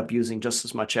think you end up using just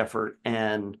as much effort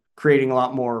and creating a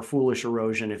lot more foolish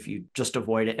erosion if you just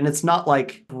avoid it. And it's not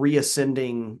like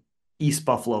reascending East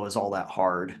Buffalo is all that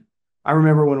hard. I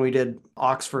remember when we did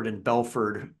Oxford and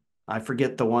Belford, I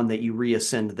forget the one that you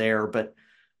reascend there, but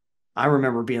I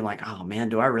remember being like, oh man,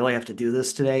 do I really have to do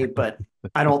this today? But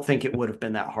I don't think it would have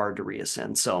been that hard to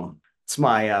reascend. So it's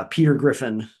my Peter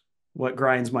Griffin, what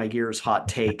grinds my gears hot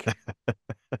take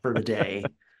for the day.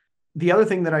 The other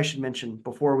thing that I should mention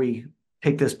before we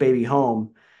take this baby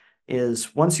home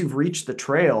is once you've reached the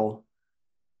trail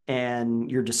and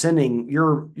you're descending,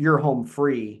 you're home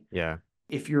free. Yeah.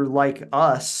 If you're like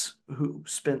us who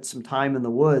spent some time in the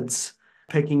woods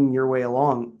picking your way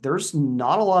along, there's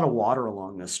not a lot of water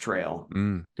along this trail.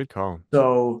 Good call.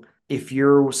 So if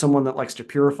you're someone that likes to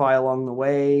purify along the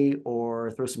way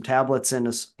or throw some tablets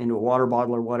into a water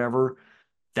bottle or whatever,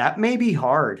 that may be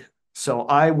hard. So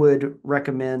I would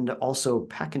recommend also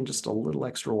packing just a little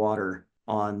extra water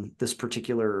on this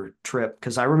particular trip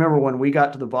because I remember when we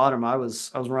got to the bottom, I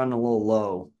was running a little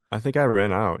low. I think I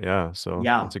ran out. Yeah. So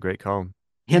Yeah. that's a great call.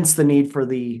 Hence the need for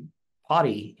the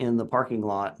potty in the parking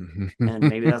lot. And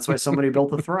maybe that's why somebody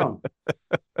built the throne.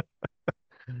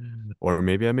 Or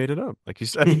maybe I made it up, like you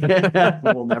said.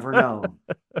 We'll never know.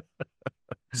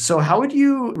 So how would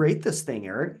you rate this thing,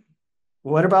 Eric?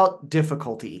 What about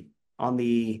difficulty on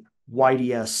the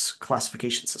YDS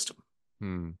classification system?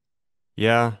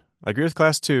 Yeah, I agree with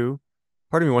class 2.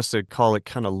 Part of me wants to call it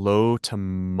kind of low to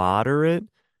moderate.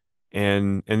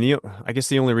 And I guess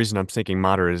the only reason I'm thinking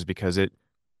moderate is because it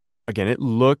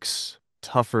looks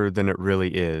tougher than it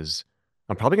really is.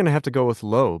 I'm probably going to have to go with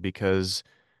low because,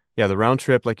 yeah, the round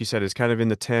trip, like you said, is kind of in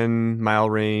the 10-mile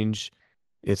range.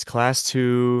 It's class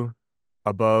 2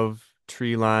 above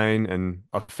tree line, and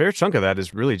a fair chunk of that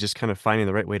is really just kind of finding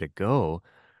the right way to go.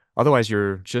 Otherwise,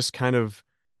 you're just kind of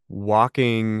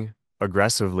walking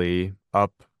aggressively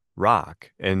up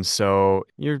rock. And so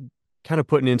you're kind of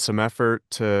putting in some effort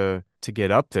to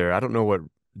get up there. I don't know what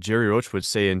Jerry Roach would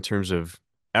say in terms of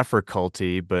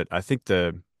effortculty, but I think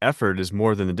the effort is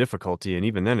more than the difficulty, and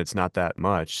even then it's not that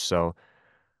much. So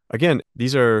again,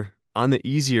 these are on the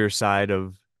easier side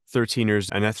of 13ers,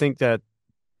 and I think that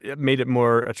it made it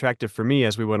more attractive for me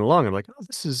as we went along. I'm like, oh,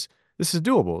 this is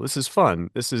doable. This is fun.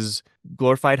 This is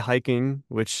glorified hiking,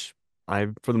 which I,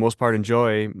 for the most part,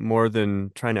 enjoy more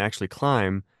than trying to actually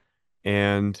climb.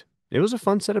 And it was a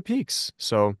fun set of peaks.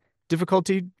 So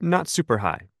difficulty, not super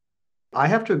high. I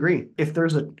have to agree. If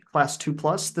there's a class 2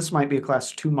 plus, this might be a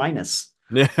class 2 minus.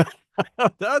 Yeah.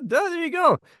 There you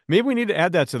go. Maybe we need to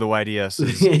add that to the YDS.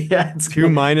 Yeah, it's 2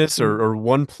 minus or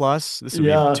 1 plus. This would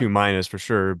be 2 minus for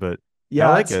sure, but yeah,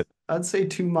 I like it. I'd say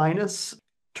 2 minus. In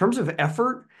terms of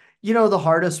effort, the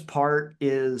hardest part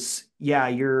is, yeah,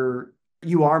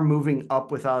 you are moving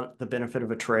up without the benefit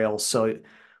of a trail. So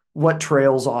what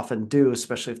trails often do,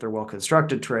 especially if they're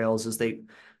well-constructed trails, is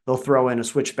they'll throw in a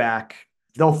switchback.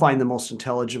 They'll find the most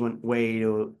intelligent way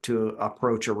to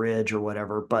approach a ridge or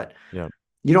whatever, but yeah,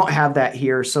 you don't have that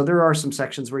here. So there are some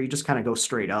sections where you just kind of go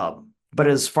straight up. But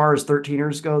as far as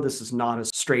 13ers go, this is not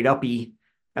as straight uppy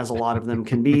as a lot of them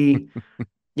can be.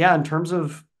 Yeah, in terms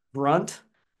of brunt,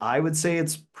 I would say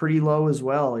it's pretty low as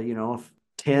well. If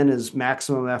 10 is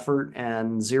maximum effort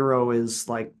and 0 is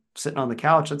like sitting on the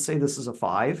couch, I'd say this is a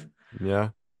 5. Yeah.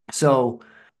 So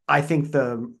I think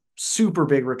the super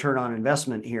big return on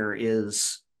investment here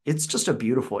is it's just a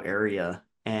beautiful area.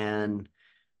 And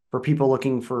for people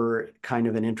looking for kind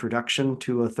of an introduction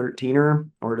to a 13er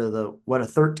or to what a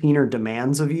 13er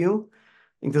demands of you,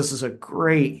 I think this is a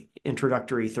great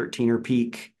introductory 13er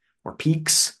peak or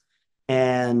peaks.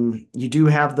 And you do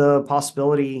have the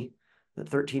possibility that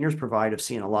 13ers provide of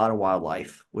seeing a lot of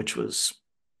wildlife, which was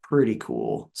pretty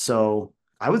cool. So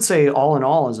I would say all in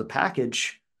all, as a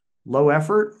package, low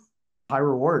effort, high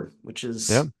reward, which is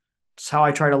just how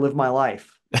I try to live my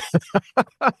life.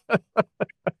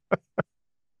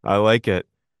 I like it.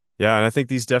 Yeah, and I think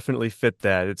these definitely fit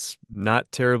that. It's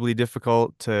not terribly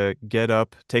difficult to get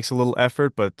up. Takes a little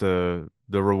effort, but the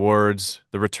rewards,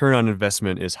 the return on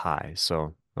investment is high.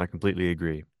 So I completely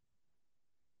agree.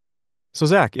 So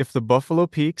Zach, if the Buffalo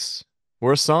Peaks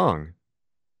were a song,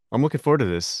 I'm looking forward to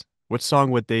this. What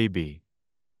song would they be?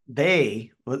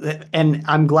 And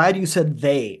I'm glad you said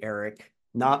they, Eric,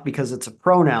 not because it's a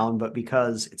pronoun, but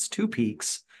because it's 2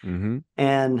 peaks. Mm-hmm.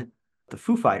 And the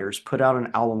Foo Fighters put out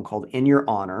an album called In Your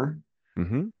Honor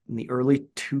in the early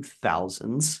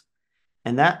 2000s.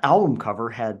 And that album cover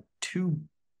had 2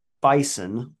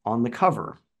 bison on the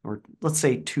cover, or let's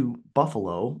say 2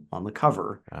 buffalo on the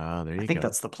cover. There you go. I think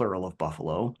that's the plural of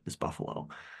buffalo is buffalo.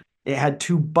 it had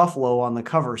two buffalo on the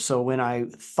cover. So when I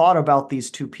thought about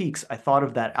these two peaks, I thought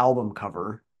of that album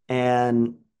cover.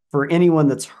 And for anyone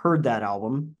that's heard that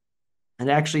album, it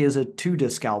actually is a 2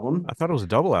 disc album. I thought it was a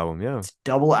double album. Yeah. It's a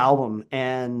double album,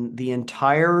 and the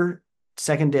entire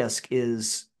second disc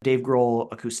is Dave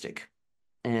Grohl acoustic.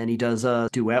 And he does a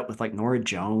duet with like Norah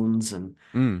Jones, and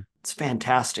Mm. it's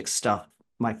fantastic stuff.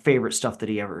 My favorite stuff that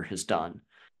he ever has done.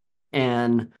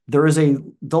 And there is a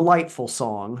delightful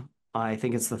song. I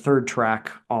think it's the third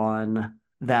track on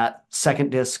that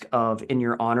second disc of In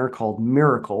Your Honor called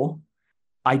Miracle.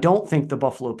 I don't think the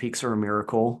Buffalo Peaks are a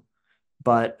miracle,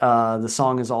 but the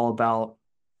song is all about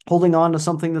holding on to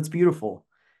something that's beautiful.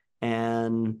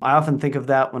 And I often think of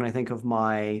that when I think of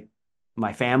my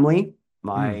family, Mm.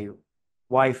 my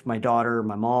wife, my daughter,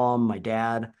 my mom, my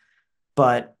dad.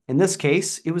 But in this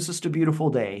case, it was just a beautiful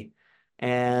day.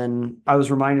 And I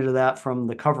was reminded of that from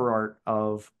the cover art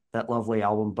of that lovely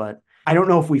album. But I don't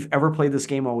know if we've ever played this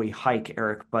game while we hike,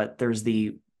 Eric, but there's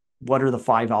the what are the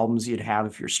 5 albums you'd have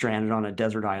if you're stranded on a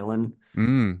desert island?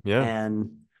 Mm. Yeah.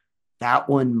 And that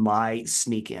one might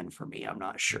sneak in for me. I'm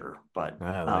not sure. But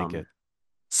I like it.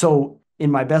 so in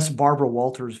my best Barbara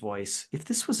Walters voice, if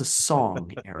this was a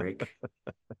song, Eric,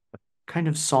 kind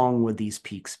of song would these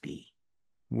peaks be?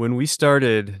 When we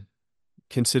started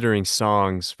considering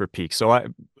songs for peaks, so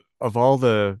of all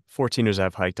the 14ers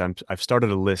I've hiked, I've started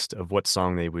a list of what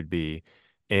song they would be.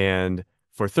 And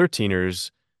for 13ers,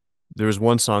 there was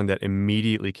one song that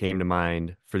immediately came to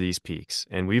mind for these peaks.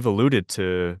 And we've alluded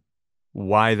to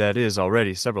why that is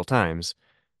already several times.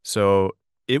 So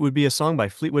it would be a song by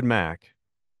Fleetwood Mac,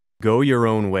 Go Your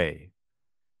Own Way.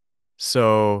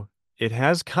 So it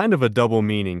has kind of a double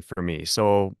meaning for me.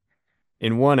 So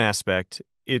in one aspect,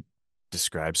 it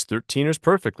describes 13ers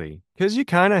perfectly because you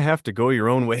kind of have to go your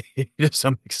own way to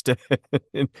some extent.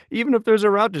 And even if there's a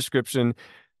route description,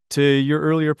 to your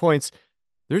earlier points,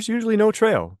 there's usually no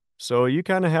trail. So you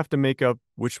kind of have to make up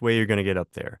which way you're going to get up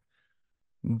there.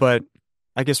 But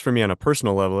I guess for me on a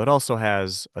personal level, it also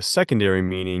has a secondary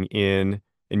meaning and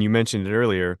you mentioned it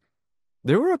earlier,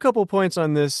 there were a couple points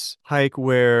on this hike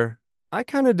where I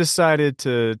kind of decided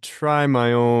to try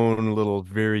my own little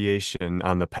variation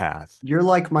on the path. You're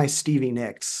like my Stevie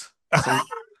Nicks.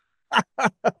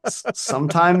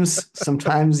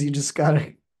 Sometimes you just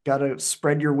gotta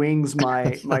spread your wings,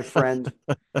 my friend.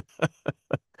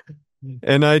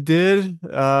 And I did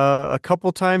a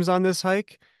couple times on this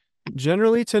hike,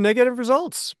 generally to negative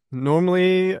results.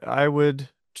 Normally, I would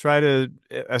try to,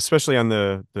 especially on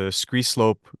the scree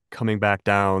slope coming back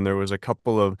down, there was a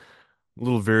couple of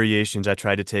little variations I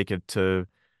tried to take it to,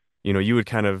 you would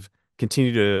kind of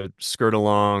continue to skirt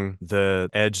along the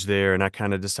edge there. And I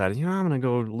kind of decided, I'm going to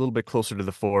go a little bit closer to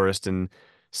the forest and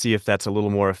see if that's a little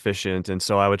more efficient. And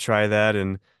so I would try that.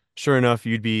 And sure enough,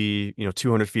 you'd be,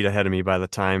 200 feet ahead of me by the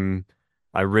time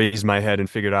I raised my head and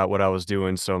figured out what I was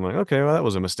doing. So I'm like, okay, well, that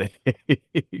was a mistake.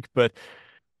 But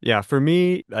yeah, for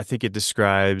me, I think it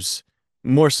describes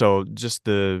more so just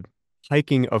the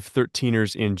hiking of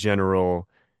 13ers in general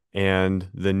and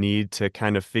the need to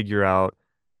kind of figure out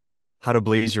how to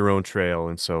blaze your own trail.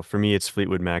 And so for me, it's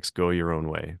Fleetwood Mac's Go Your Own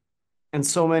Way. And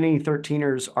so many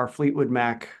 13ers are Fleetwood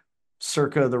Mac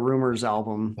circa the Rumors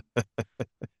album.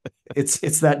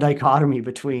 It's that dichotomy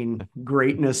between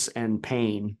greatness and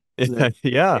pain that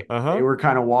Yeah, they uh-huh. were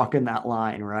kind of walking that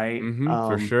line, right?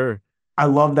 For sure. I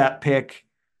love that pick.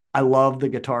 I love the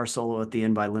guitar solo at the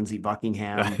end by Lindsey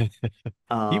Buckingham.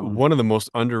 One of the most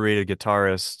underrated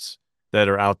guitarists that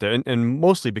are out there, and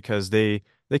mostly because they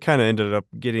kind of ended up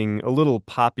getting a little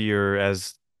poppier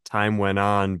as time went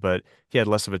on, but he had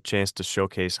less of a chance to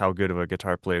showcase how good of a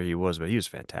guitar player he was, but he was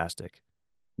fantastic.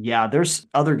 Yeah, there's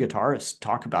other guitarists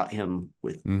talk about him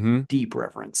with Mm-hmm. deep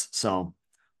reverence. So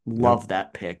Yep. love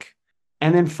that pick.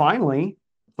 And then finally,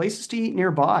 places to eat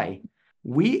nearby.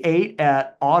 We ate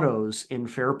at Otto's in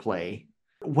Fairplay.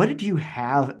 What did you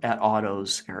have at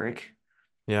Otto's, Eric?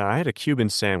 Yeah, I had a Cuban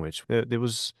sandwich. It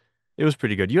was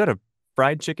pretty good. You had a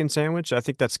fried chicken sandwich. I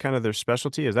think that's kind of their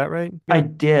specialty. Is that right? I Yeah.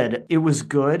 did. It was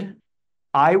good.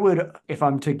 I would, if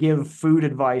I'm to give food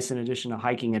advice in addition to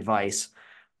hiking advice,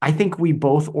 I think we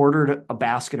both ordered a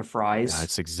basket of Yeah, fries.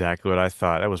 that's exactly what I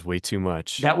thought. That was way too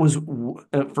much. That was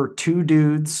for 2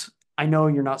 dudes. I know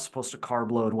you're not supposed to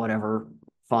carb load, whatever.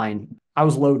 Fine. I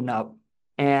was loading up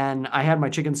and I had my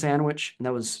chicken sandwich and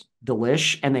that was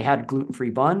delish. And they had gluten-free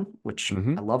bun, which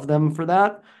Mm-hmm. I love them for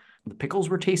that. The pickles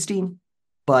were tasty,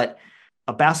 but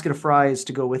a basket of fries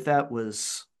to go with that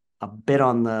was a bit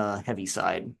on the heavy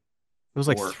side It was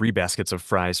like for, 3 baskets of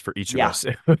fries for each of yeah,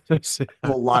 us.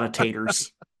 a lot of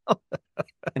taters.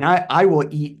 And I will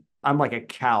eat I'm like a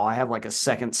cow. I have like a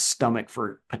second stomach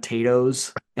for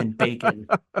potatoes and bacon.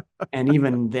 And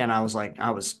even then I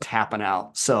was tapping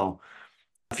out. So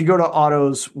if you go to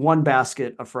Otto's, one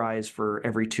basket of fries for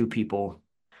every two people.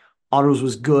 Otto's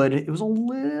was good. It was a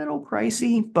little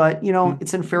pricey, but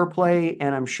it's in Fair Play,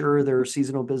 and I'm sure they're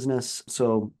seasonal business,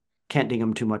 so can't ding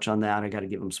them too much on that. I got to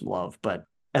give them some love. But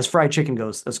as fried chicken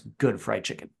goes, that's good fried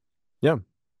chicken. Yeah,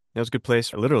 that was a good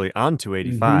place. Literally on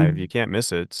 285, you can't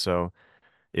miss it. So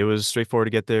it was straightforward to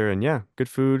get there, and yeah, good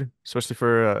food, especially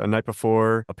for a night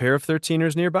before a pair of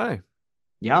 13ers nearby.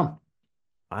 Yeah.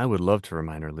 I would love to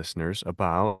remind our listeners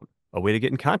about a way to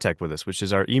get in contact with us, which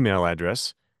is our email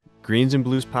address,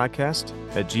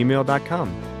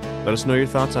 greensandbluespodcast@gmail.com. Let us know your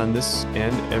thoughts on this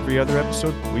and every other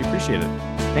episode. We appreciate it.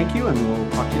 Thank you, and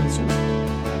we'll talk to you soon.